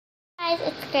Guys,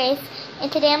 it's Grace,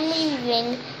 and today I'm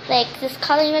reviewing this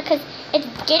coloring book because it's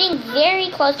getting very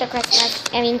close to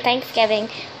Thanksgiving.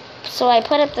 So I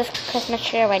put up this Christmas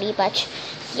tree already, but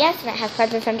yes, and it has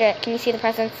presents under it. Can you see the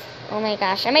presents? Oh my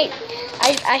gosh, I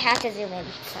have to zoom in.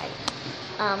 Sorry.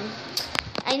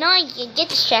 I know I get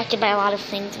distracted by a lot of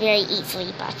things very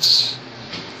easily, but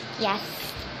yes,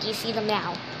 do you see them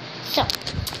now? So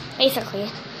basically.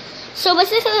 So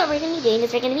what we're going to be doing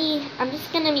is I'm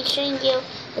just going to be showing you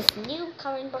this new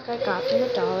coloring book I got from the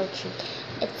Dollar Tree.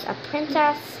 It's a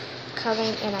princess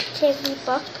coloring and activity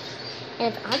book,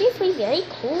 and it's obviously very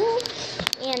cool.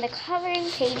 And the coloring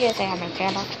pages, I have my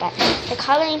crayon box, but the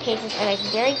coloring pages are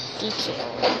very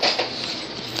detailed.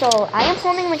 So I am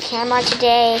filming the camera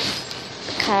today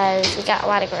because we got a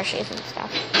lot of groceries and stuff.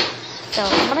 So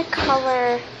I'm going to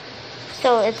color,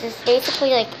 so it's just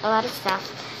basically a lot of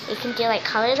stuff. You can do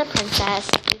color the princess,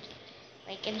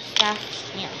 and stuff,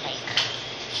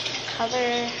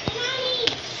 color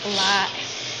a lot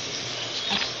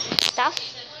of stuff.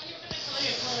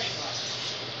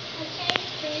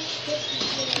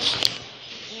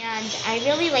 And I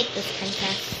really like this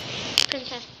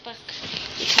princess book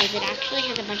because it actually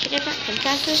has a bunch of different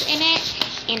princesses in it,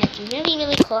 and it's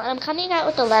really cool. And I'm coming out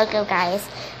with the logo, guys.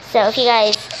 So if you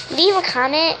guys leave a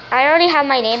comment, I already have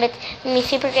my name. It's me,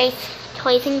 Super Grace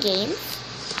Toys and Games.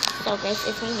 So Grace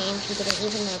is my name, if you didn't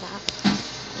even know that.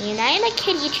 And I am a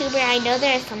kid YouTuber. I know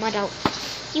there are some adult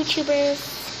YouTubers,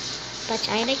 but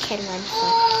I am a kid one, so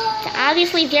it's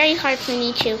obviously very hard for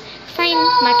me to find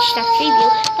much stuff to review.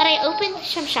 But I opened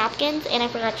some Shopkins and I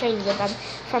forgot to review them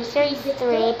from Series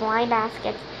 3 Blind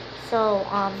Baskets. So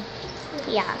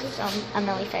yeah, so I'm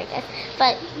really sorry, guys.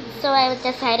 But so I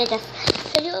decided to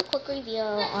do a quick review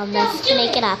on this to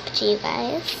make it up to you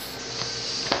guys.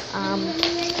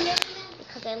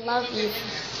 Because I love these.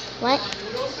 What?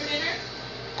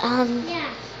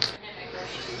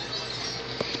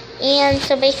 And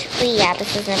so basically, yeah,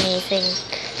 this is an amazing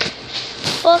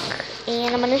book,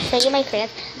 and I'm gonna show you my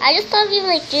crayons. I just thought we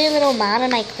would do a little mod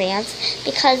on my crayons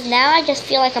because now I just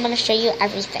feel like I'm gonna show you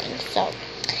everything. So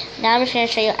now I'm just gonna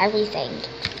show you everything.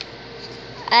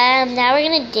 Now we're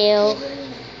gonna do.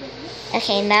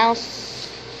 Okay, now this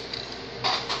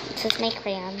is my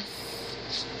crayons.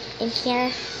 In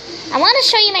here, I want to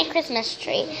show you my Christmas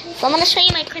tree. So I'm going to show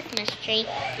you my Christmas tree.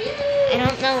 I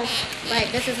don't know, but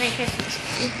this is my Christmas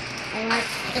tree. I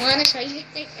want to show you.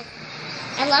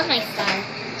 I love my star.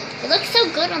 It looks so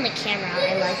good on the camera.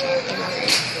 I like it. I love it.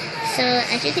 So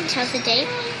as you can tell today,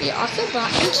 we also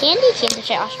bought some candy canes, which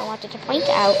I also wanted to point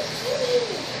out.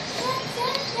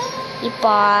 We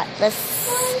bought this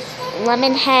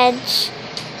lemon hedge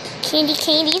candy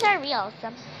cane. These are real.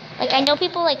 I know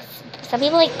people some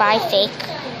people buy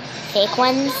fake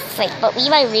ones, but we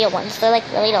buy real ones. They're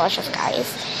really delicious, guys.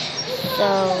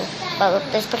 So, but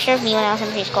this picture of me when I was in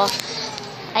preschool.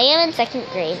 I am in 2nd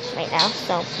grade right now,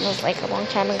 so it was a long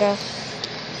time ago.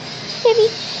 Maybe.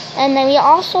 And then we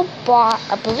also bought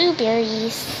a blueberry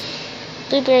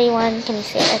one. Can you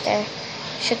see it right there?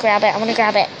 Should grab it. I'm gonna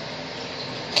grab it.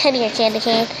 Come here, candy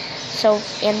cane. So,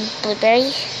 in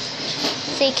blueberry.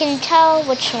 So you can tell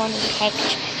which one we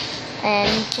picked.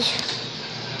 And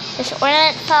this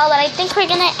ornament fell, but I think we're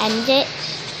gonna end it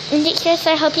here.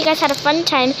 So I hope you guys had a fun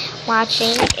time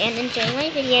watching and enjoying my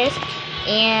videos.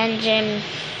 And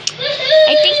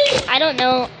I don't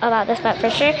know about this but for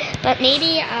sure, but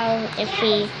maybe I'll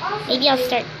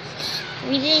start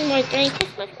reading more during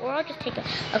Christmas, or I'll just take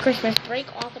a Christmas break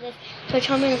off of this. So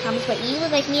tell me in the comments what you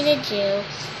would like me to do.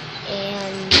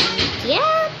 And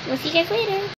yeah, we'll see you guys later.